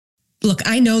Look,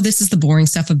 I know this is the boring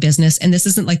stuff of business, and this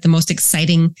isn't like the most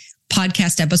exciting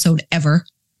podcast episode ever,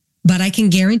 but I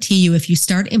can guarantee you if you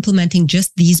start implementing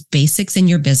just these basics in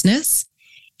your business,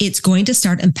 it's going to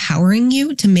start empowering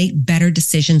you to make better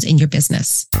decisions in your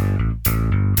business.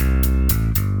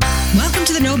 Welcome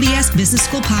to the No BS Business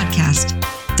School podcast,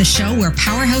 the show where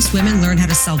powerhouse women learn how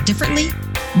to sell differently,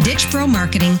 ditch bro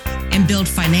marketing, and build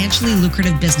financially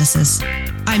lucrative businesses.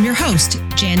 I'm your host,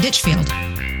 Jan Ditchfield.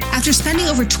 After spending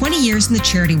over 20 years in the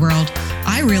charity world,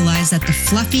 I realized that the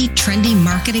fluffy, trendy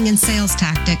marketing and sales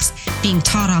tactics being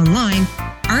taught online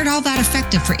aren't all that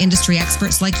effective for industry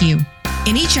experts like you.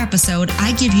 In each episode,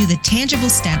 I give you the tangible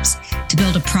steps to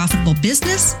build a profitable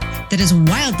business that is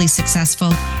wildly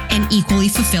successful and equally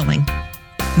fulfilling.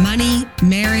 Money,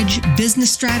 marriage, business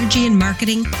strategy, and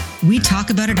marketing, we talk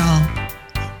about it all.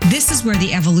 This is where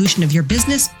the evolution of your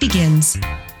business begins.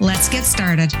 Let's get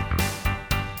started.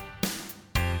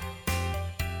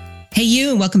 Hey you,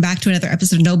 and welcome back to another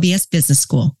episode of No BS Business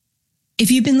School. If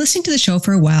you've been listening to the show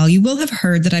for a while, you will have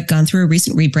heard that I've gone through a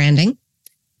recent rebranding.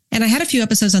 And I had a few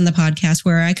episodes on the podcast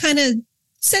where I kind of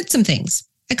said some things.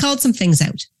 I called some things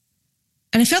out.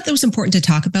 And I felt it was important to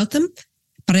talk about them,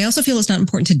 but I also feel it's not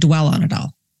important to dwell on it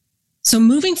all. So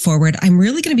moving forward, I'm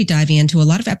really going to be diving into a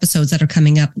lot of episodes that are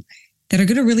coming up that are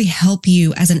going to really help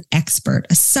you as an expert,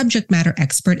 a subject matter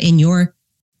expert in your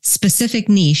specific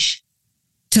niche,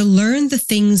 to learn the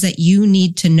things that you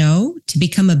need to know to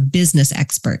become a business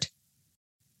expert.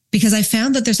 Because I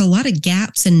found that there's a lot of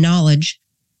gaps in knowledge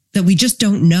that we just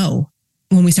don't know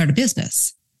when we start a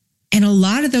business. And a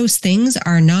lot of those things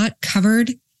are not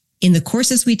covered in the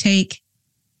courses we take,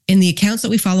 in the accounts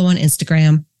that we follow on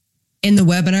Instagram, in the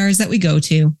webinars that we go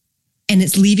to, and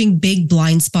it's leaving big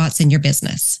blind spots in your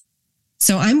business.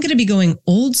 So I'm going to be going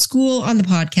old school on the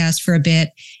podcast for a bit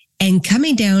and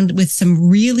coming down with some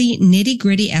really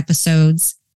nitty-gritty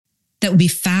episodes that will be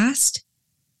fast,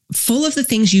 full of the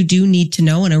things you do need to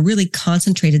know in a really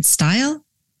concentrated style,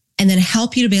 and then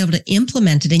help you to be able to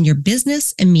implement it in your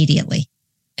business immediately.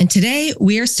 And today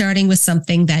we are starting with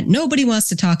something that nobody wants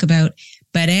to talk about,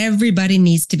 but everybody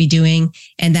needs to be doing,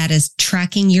 and that is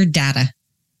tracking your data.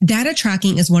 Data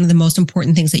tracking is one of the most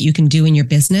important things that you can do in your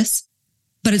business,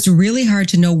 but it's really hard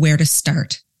to know where to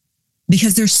start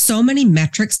because there's so many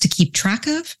metrics to keep track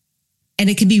of, and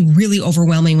it can be really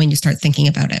overwhelming when you start thinking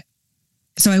about it.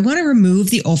 So I want to remove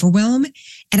the overwhelm,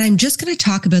 and I'm just going to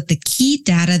talk about the key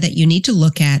data that you need to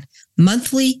look at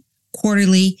monthly,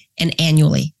 quarterly, and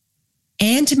annually.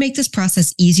 And to make this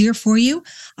process easier for you,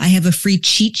 I have a free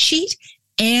cheat sheet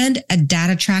and a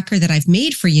data tracker that I've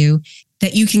made for you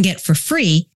that you can get for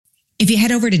free if you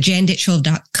head over to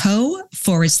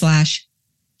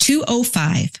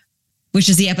janditchfield.co/205, which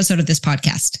is the episode of this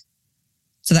podcast.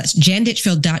 So that's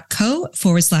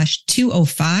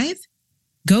janditchfield.co/205.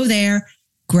 Go there,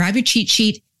 grab your cheat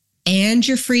sheet and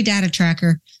your free data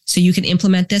tracker so you can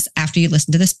implement this after you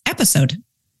listen to this episode.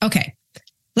 Okay,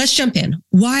 let's jump in.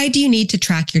 Why do you need to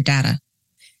track your data?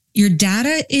 Your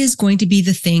data is going to be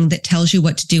the thing that tells you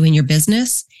what to do in your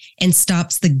business and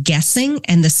stops the guessing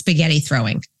and the spaghetti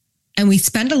throwing. And we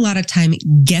spend a lot of time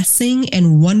guessing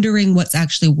and wondering what's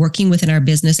actually working within our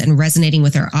business and resonating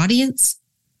with our audience.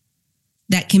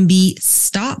 That can be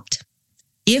stopped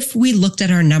if we looked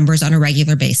at our numbers on a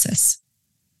regular basis.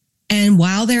 And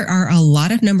while there are a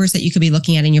lot of numbers that you could be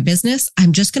looking at in your business,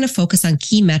 I'm just going to focus on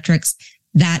key metrics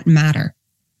that matter.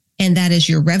 And that is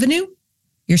your revenue,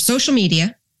 your social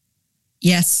media.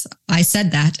 Yes, I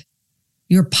said that.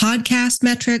 Your podcast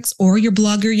metrics or your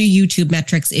blog or your YouTube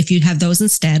metrics, if you have those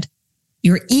instead,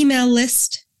 your email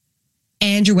list,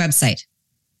 and your website.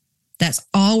 That's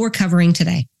all we're covering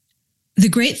today. The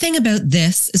great thing about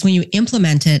this is when you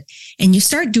implement it and you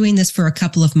start doing this for a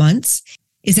couple of months,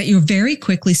 is that you'll very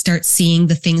quickly start seeing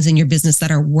the things in your business that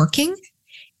are working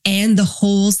and the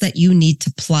holes that you need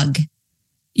to plug.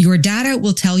 Your data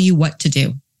will tell you what to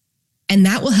do. And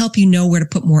that will help you know where to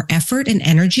put more effort and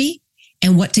energy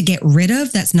and what to get rid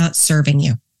of that's not serving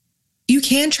you. You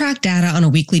can track data on a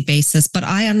weekly basis, but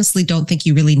I honestly don't think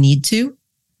you really need to.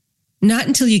 Not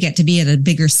until you get to be at a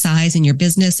bigger size in your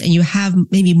business and you have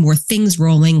maybe more things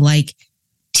rolling like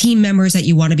team members that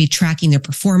you want to be tracking their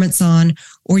performance on,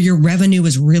 or your revenue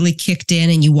is really kicked in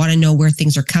and you want to know where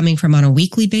things are coming from on a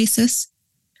weekly basis.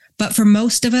 But for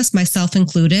most of us, myself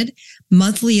included,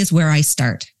 monthly is where I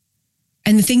start.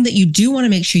 And the thing that you do want to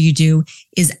make sure you do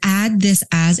is add this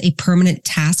as a permanent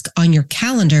task on your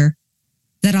calendar,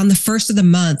 that on the first of the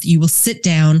month, you will sit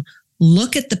down,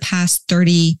 look at the past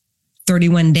 30,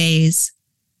 31 days,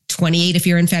 28 if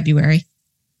you're in February,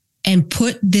 and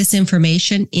put this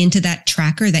information into that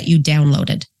tracker that you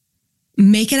downloaded.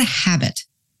 Make it a habit.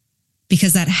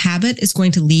 because that habit is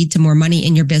going to lead to more money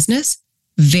in your business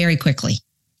very quickly.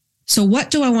 So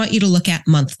what do I want you to look at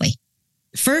monthly?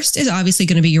 First is obviously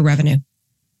going to be your revenue.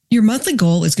 Your monthly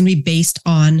goal is going to be based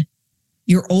on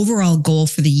your overall goal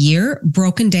for the year,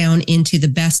 broken down into the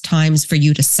best times for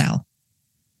you to sell.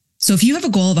 So if you have a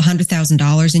goal of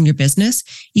 $100,000 in your business,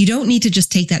 you don't need to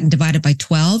just take that and divide it by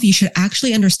 12. You should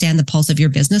actually understand the pulse of your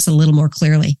business a little more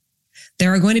clearly.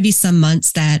 There are going to be some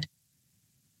months that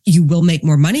you will make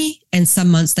more money and some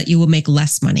months that you will make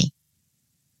less money.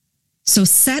 So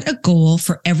set a goal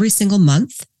for every single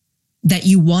month that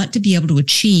you want to be able to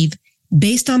achieve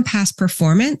based on past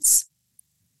performance.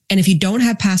 And if you don't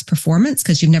have past performance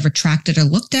because you've never tracked it or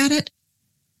looked at it,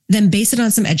 then base it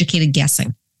on some educated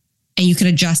guessing and you can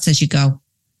adjust as you go.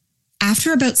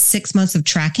 After about 6 months of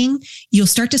tracking, you'll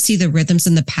start to see the rhythms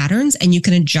and the patterns, and you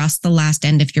can adjust the last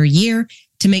end of your year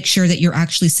to make sure that you're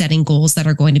actually setting goals that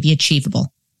are going to be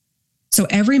achievable. So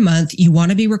every month you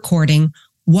want to be recording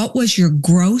what was your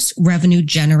gross revenue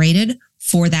generated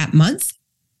for that month,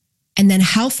 and then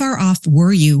how far off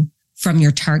were you from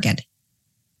your target.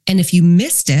 And if you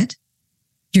missed it,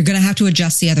 you're going to have to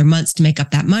adjust the other months to make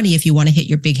up that money if you want to hit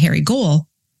your big, hairy goal.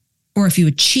 Or if you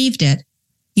achieved it,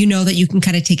 you know that you can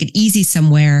kind of take it easy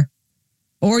somewhere,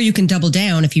 or you can double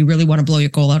down if you really want to blow your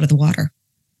goal out of the water.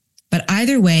 But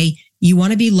either way, you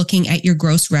want to be looking at your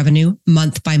gross revenue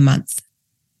month by month.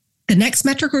 The next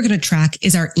metric we're going to track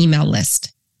is our email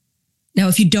list. Now,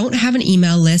 if you don't have an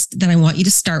email list, then I want you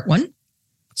to start one.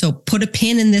 So put a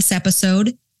pin in this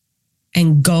episode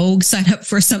and go sign up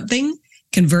for something.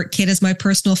 ConvertKit is my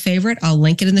personal favorite. I'll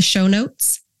link it in the show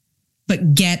notes.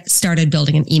 But get started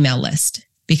building an email list,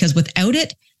 because without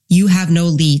it, you have no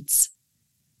leads.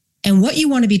 And what you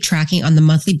want to be tracking on the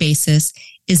monthly basis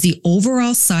is the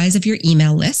overall size of your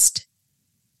email list,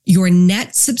 your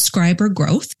net subscriber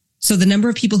growth. So the number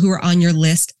of people who are on your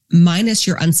list minus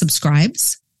your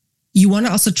unsubscribes. You want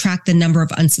to also track the number of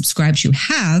unsubscribes you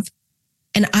have.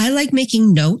 And I like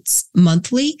making notes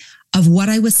monthly of what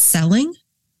I was selling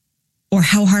or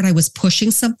how hard I was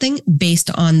pushing something based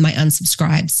on my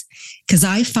unsubscribes. Because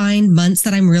I find months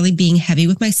that I'm really being heavy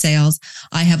with my sales,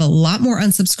 I have a lot more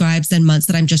unsubscribes than months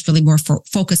that I'm just really more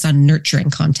focused on nurturing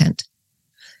content.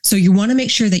 So you want to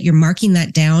make sure that you're marking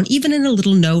that down, even in a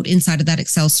little note inside of that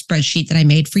Excel spreadsheet that I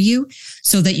made for you,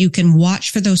 so that you can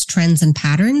watch for those trends and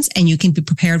patterns and you can be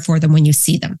prepared for them when you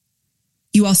see them.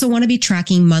 You also want to be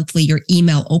tracking monthly your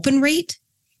email open rate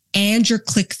and your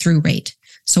click-through rate.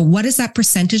 So what is that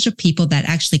percentage of people that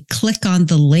actually click on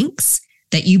the links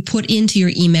that you put into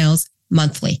your emails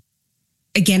monthly?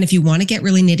 Again, if you want to get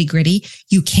really nitty-gritty,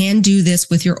 you can do this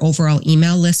with your overall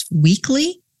email list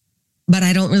weekly, but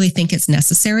I don't really think it's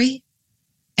necessary.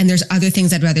 And there's other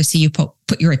things I'd rather see you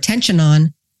put your attention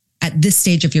on at this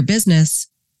stage of your business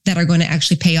that are going to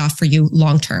actually pay off for you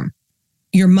long-term.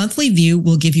 Your monthly view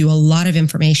will give you a lot of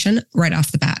information right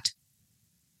off the bat.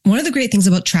 One of the great things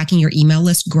about tracking your email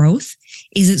list growth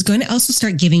is it's going to also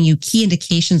start giving you key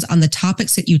indications on the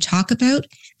topics that you talk about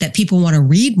that people want to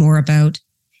read more about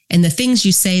and the things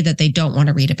you say that they don't want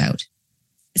to read about.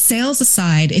 Sales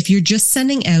aside, if you're just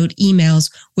sending out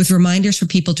emails with reminders for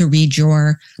people to read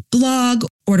your blog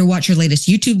or to watch your latest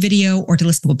YouTube video or to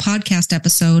listen to a podcast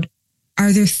episode,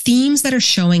 are there themes that are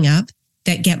showing up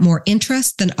that get more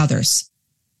interest than others?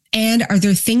 And are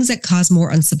there things that cause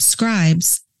more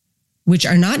unsubscribes, which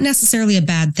are not necessarily a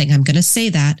bad thing, I'm going to say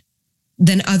that,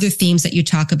 than other themes that you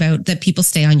talk about that people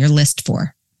stay on your list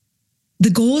for? The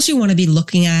goals you want to be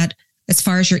looking at as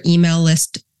far as your email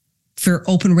list for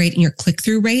open rate and your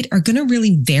click-through rate are going to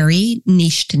really vary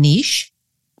niche to niche.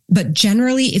 But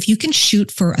generally, if you can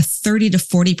shoot for a 30 to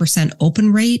 40%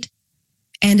 open rate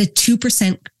and a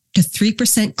 2% to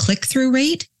 3% click-through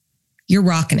rate, you're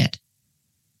rocking it.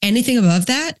 Anything above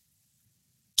that,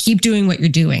 keep doing what you're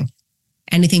doing.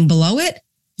 Anything below it,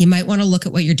 you might want to look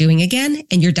at what you're doing again,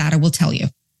 and your data will tell you.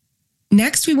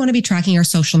 Next, we want to be tracking our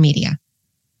social media.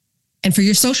 And for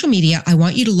your social media, I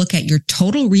want you to look at your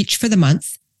total reach for the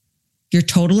month, your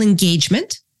total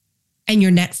engagement, and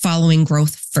your net following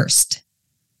growth first.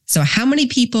 So how many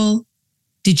people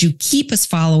did you keep as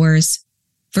followers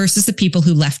versus the people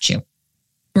who left you?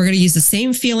 We're going to use the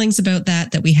same feelings about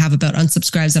that we have about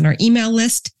unsubscribes on our email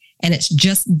list, and it's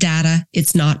just data.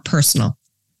 It's not personal.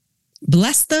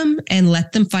 Bless them and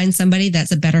let them find somebody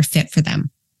that's a better fit for them.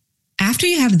 After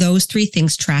you have those three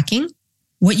things tracking,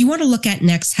 what you want to look at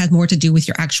next has more to do with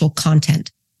your actual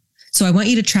content. So I want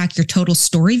you to track your total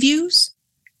story views,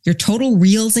 your total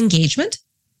Reels engagement,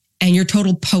 and your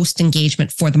total post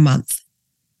engagement for the month.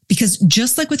 Because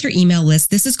just like with your email list,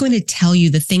 this is going to tell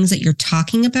you the things that you're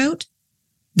talking about,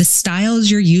 the styles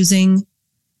you're using,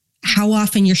 how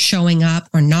often you're showing up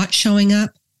or not showing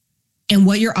up, and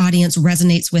what your audience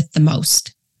resonates with the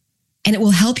most. And it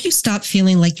will help you stop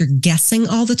feeling like you're guessing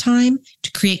all the time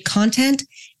to create content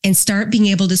and start being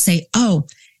able to say, oh,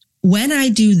 when I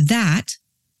do that,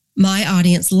 my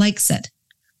audience likes it.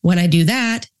 When I do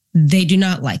that, they do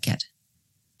not like it.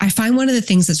 I find one of the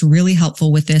things that's really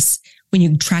helpful with this, when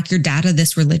you track your data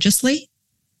this religiously,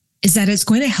 is that it's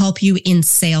going to help you in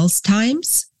sales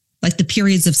times, like the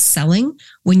periods of selling,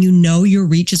 when you know your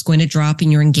reach is going to drop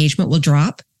and your engagement will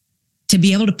drop, to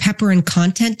be able to pepper in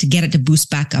content to get it to boost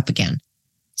back up again.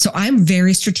 So I'm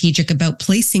very strategic about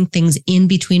placing things in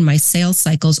between my sales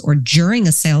cycles or during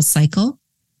a sales cycle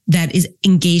that is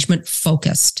engagement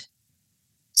focused.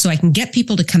 So I can get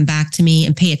people to come back to me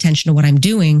and pay attention to what I'm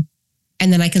doing.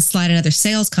 And then I can slide another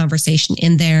sales conversation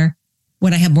in there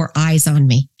when I have more eyes on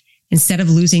me, instead of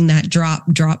losing that drop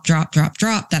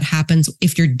that happens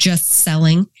if you're just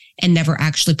selling and never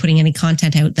actually putting any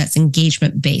content out that's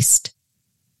engagement based.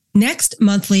 Next,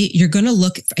 monthly, you're going to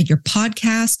look at your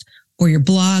podcast or your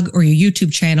blog or your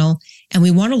YouTube channel, and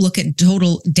we want to look at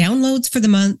total downloads for the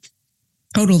month,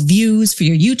 total views for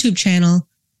your YouTube channel,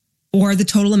 or the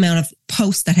total amount of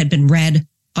posts that had been read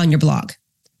on your blog.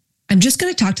 I'm just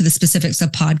going to talk to the specifics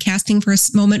of podcasting for a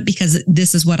moment because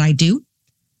this is what I do.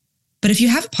 But if you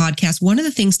have a podcast, one of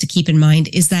the things to keep in mind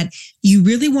is that you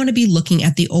really want to be looking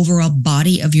at the overall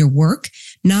body of your work,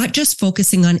 not just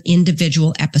focusing on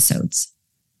individual episodes.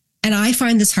 And I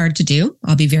find this hard to do.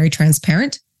 I'll be very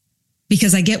transparent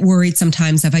because I get worried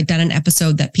sometimes. Have I done an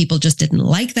episode that people just didn't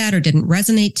like that or didn't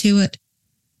resonate to it?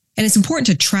 And it's important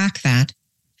to track that.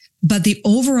 But the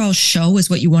overall show is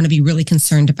what you want to be really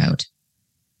concerned about.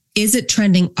 Is it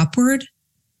trending upward?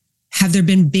 Have there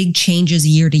been big changes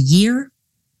year to year?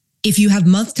 If you have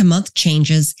month to month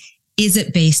changes, is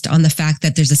it based on the fact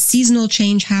that there's a seasonal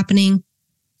change happening?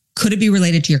 Could it be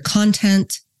related to your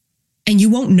content? And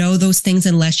you won't know those things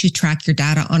unless you track your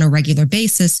data on a regular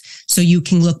basis so you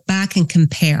can look back and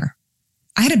compare.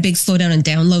 I had a big slowdown in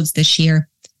downloads this year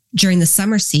during the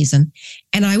summer season,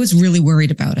 and I was really worried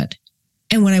about it.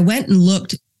 And when I went and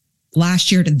looked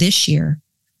last year to this year,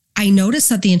 I noticed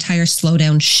that the entire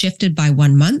slowdown shifted by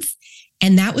 1 month,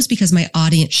 and that was because my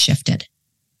audience shifted.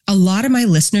 A lot of my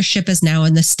listenership is now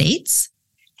in the States.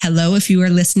 Hello, if you are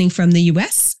listening from the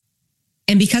US.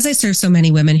 And because I serve so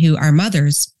many women who are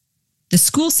mothers, the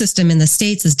school system in the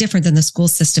States is different than the school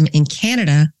system in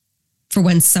Canada for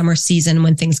when summer season,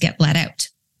 when things get let out.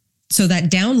 So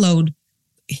that download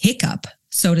hiccup,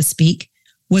 so to speak,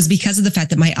 was because of the fact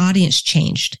that my audience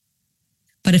changed.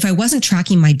 But if I wasn't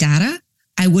tracking my data,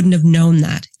 I wouldn't have known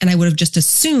that. And I would have just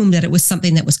assumed that it was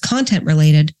something that was content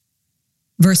related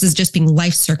versus just being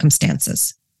life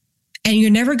circumstances. And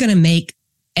you're never going to make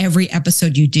every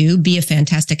episode you do be a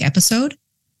fantastic episode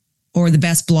or the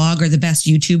best blog or the best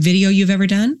YouTube video you've ever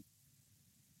done.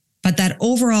 But that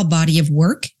overall body of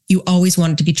work, you always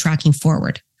want it to be tracking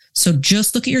forward. So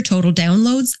just look at your total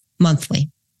downloads monthly.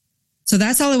 So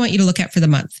that's all I want you to look at for the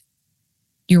month.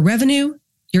 Your revenue,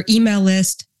 your email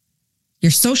list,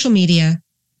 your social media,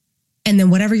 and then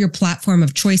whatever your platform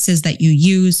of choice is that you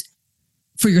use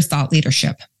for your thought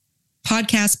leadership.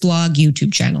 Podcast, blog,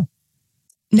 YouTube channel.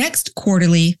 Next,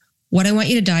 quarterly, what I want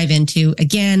you to dive into,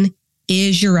 again,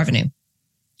 is your revenue.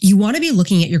 You want to be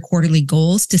looking at your quarterly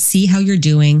goals to see how you're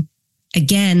doing,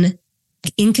 again,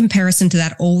 in comparison to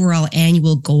that overall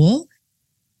annual goal,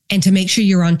 and to make sure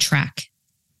you're on track.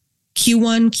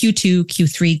 Q1, Q2,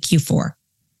 Q3, Q4.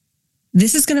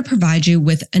 This is going to provide you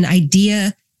with an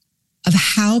idea of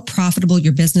how profitable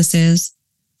your business is,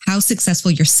 how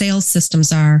successful your sales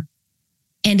systems are,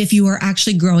 and if you are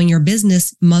actually growing your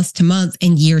business month to month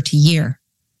and year to year.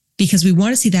 Because we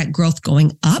want to see that growth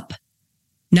going up,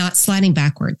 not sliding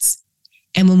backwards.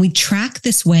 And when we track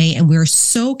this way and we're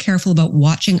so careful about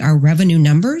watching our revenue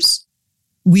numbers,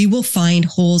 we will find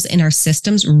holes in our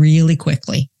systems really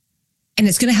quickly. And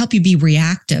it's going to help you be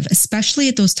reactive, especially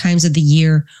at those times of the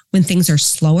year when things are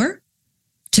slower,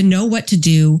 to know what to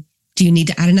do. Do you need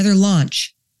to add another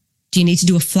launch? Do you need to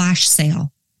do a flash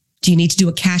sale? Do you need to do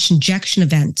a cash injection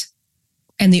event?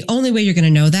 And the only way you're going to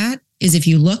know that is if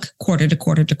you look quarter to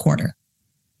quarter to quarter.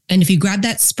 And if you grab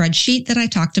that spreadsheet that I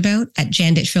talked about at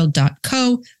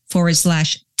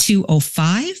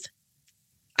janditchfield.co/205,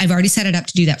 I've already set it up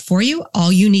to do that for you.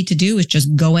 All you need to do is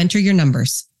just go enter your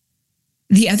numbers.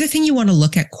 The other thing you want to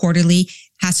look at quarterly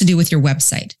has to do with your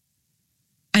website.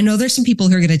 I know there's some people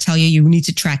who are going to tell you you need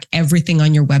to track everything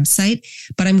on your website,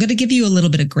 but I'm going to give you a little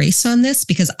bit of grace on this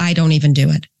because I don't even do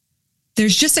it.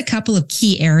 There's just a couple of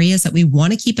key areas that we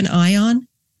want to keep an eye on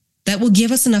that will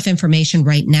give us enough information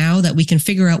right now that we can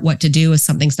figure out what to do if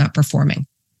something's not performing.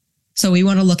 So we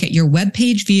want to look at your web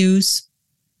page views,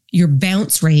 your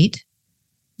bounce rate,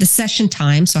 the session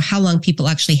time, so how long people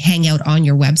actually hang out on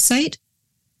your website,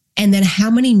 and then how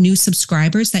many new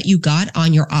subscribers that you got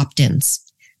on your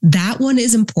opt-ins. That one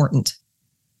is important.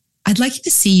 I'd like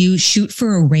to see you shoot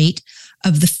for a rate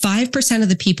of the 5% of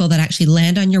the people that actually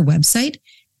land on your website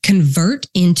convert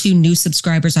into new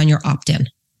subscribers on your opt-in.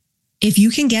 If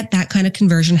you can get that kind of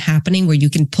conversion happening where you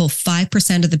can pull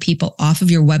 5% of the people off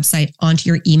of your website onto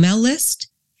your email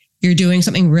list, you're doing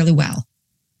something really well.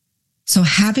 So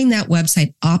having that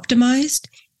website optimized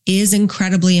is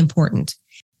incredibly important.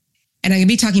 And I'm going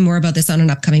to be talking more about this on an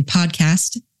upcoming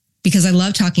podcast because I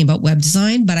love talking about web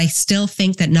design, but I still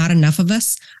think that not enough of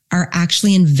us are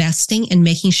actually investing in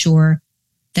making sure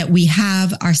that we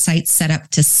have our sites set up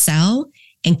to sell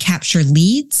and capture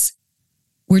leads.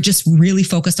 We're just really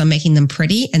focused on making them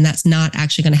pretty, and that's not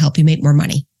actually going to help you make more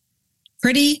money.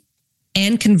 Pretty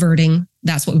and converting,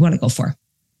 that's what we want to go for.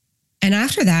 And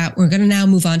after that, we're going to now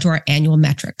move on to our annual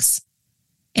metrics.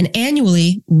 And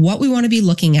annually, what we want to be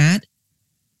looking at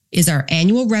is our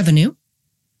annual revenue,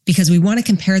 because we want to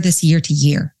compare this year to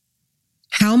year.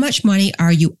 How much money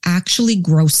are you actually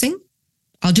grossing?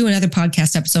 I'll do another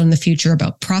podcast episode in the future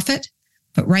about profit,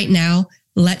 but right now,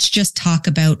 let's just talk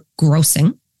about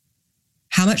grossing.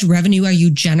 How much revenue are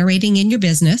you generating in your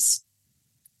business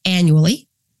annually?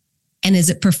 And is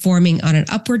it performing on an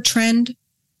upward trend,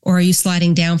 or are you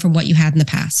sliding down from what you had in the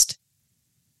past?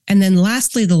 And then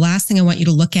lastly, the last thing I want you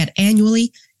to look at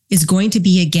annually is going to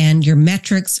be, again, your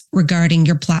metrics regarding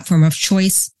your platform of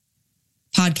choice,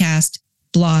 podcast,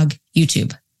 blog,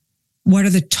 YouTube. What are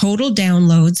the total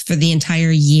downloads for the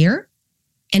entire year?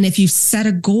 And if you've set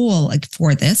a goal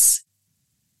for this,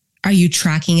 are you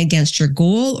tracking against your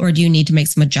goal, or do you need to make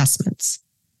some adjustments?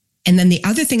 And then the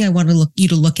other thing I want you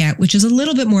to look at, which is a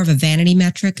little bit more of a vanity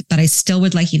metric, but I still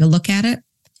would like you to look at it,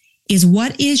 is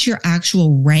what is your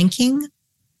actual ranking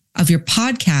of your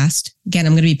podcast? Again,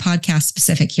 I'm going to be podcast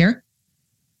specific here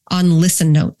on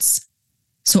listen notes.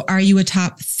 So are you a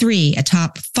top 3, a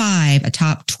top 5, a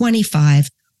top 25?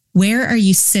 Where are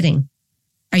you sitting?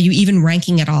 Are you even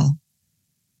ranking at all?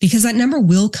 Because that number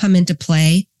will come into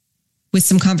play with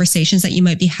some conversations that you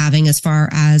might be having as far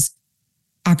as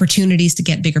opportunities to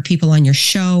get bigger people on your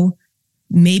show,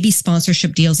 maybe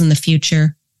sponsorship deals in the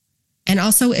future. And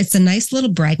also, it's a nice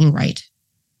little bragging right.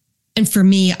 And for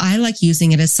me, I like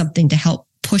using it as something to help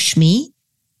push me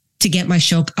to get my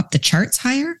show up the charts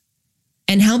higher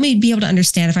and help me be able to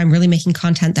understand if I'm really making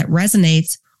content that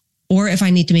resonates or if I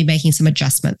need to be making some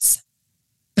adjustments.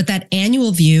 But that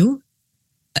annual view,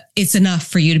 it's enough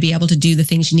for you to be able to do the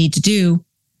things you need to do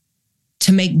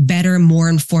to make better, more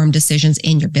informed decisions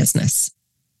in your business.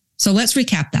 So let's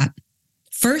recap that.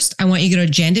 First, I want you to go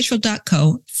to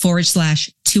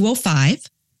jandishville.co/205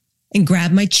 and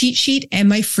grab my cheat sheet and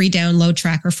my free download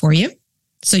tracker for you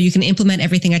so you can implement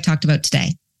everything I talked about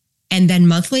today. And then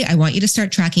monthly, I want you to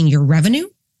start tracking your revenue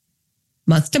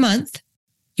month to month,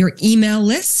 your email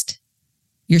list,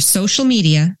 your social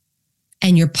media,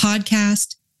 and your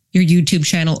podcast, your YouTube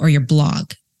channel, or your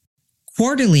blog.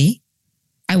 Quarterly,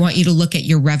 I want you to look at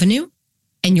your revenue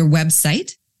and your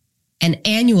website. And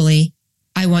annually,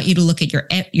 I want you to look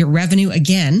at your revenue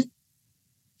again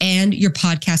and your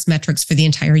podcast metrics for the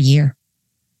entire year.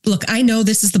 Look, I know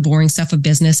this is the boring stuff of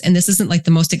business, and this isn't like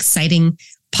the most exciting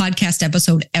podcast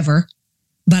episode ever,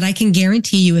 but I can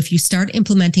guarantee you if you start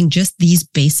implementing just these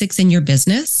basics in your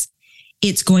business,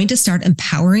 it's going to start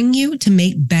empowering you to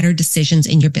make better decisions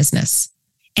in your business.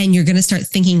 And you're going to start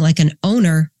thinking like an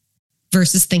owner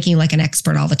versus thinking like an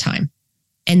expert all the time.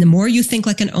 And the more you think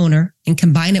like an owner and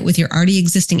combine it with your already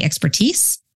existing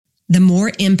expertise, the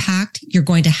more impact you're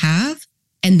going to have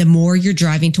and the more you're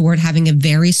driving toward having a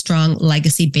very strong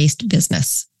legacy-based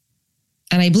business.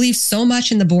 And I believe so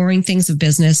much in the boring things of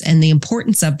business and the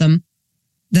importance of them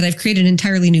that I've created an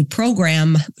entirely new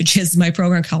program, which is my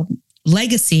program called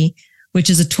Legacy, which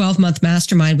is a 12-month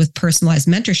mastermind with personalized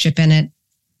mentorship in it,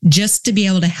 just to be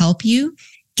able to help you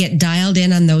get dialed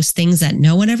in on those things that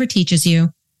no one ever teaches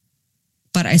you,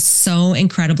 but are so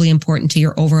incredibly important to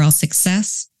your overall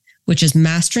success, which is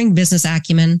mastering business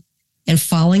acumen and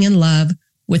falling in love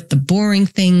with the boring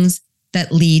things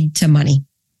that lead to money.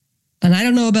 And I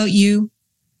don't know about you,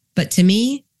 but to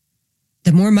me,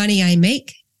 the more money I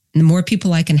make and the more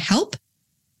people I can help,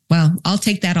 well, I'll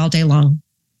take that all day long.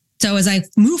 So as I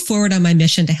move forward on my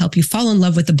mission to help you fall in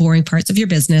love with the boring parts of your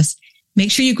business,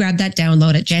 make sure you grab that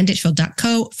download at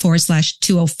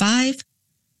janditchville.co/205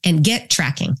 and get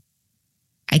tracking.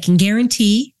 I can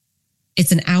guarantee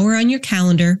it's an hour on your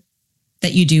calendar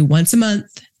that you do once a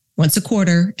month, once a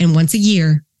quarter, and once a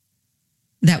year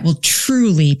that will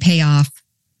truly pay off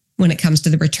when it comes to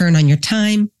the return on your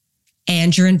time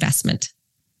and your investment.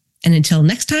 And until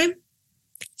next time,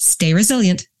 stay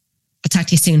resilient. I'll talk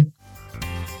to you soon.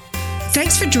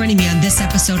 Thanks for joining me on this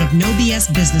episode of No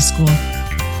BS Business School.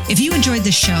 If you enjoyed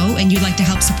the show and you'd like to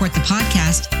help support the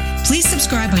podcast, please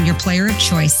subscribe on your player of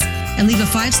choice and leave a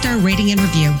 5-star rating and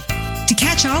review. To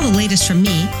catch all the latest from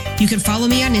me, you can follow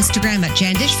me on Instagram at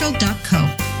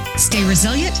janditchfield.co. Stay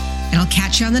resilient, and I'll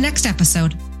catch you on the next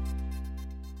episode.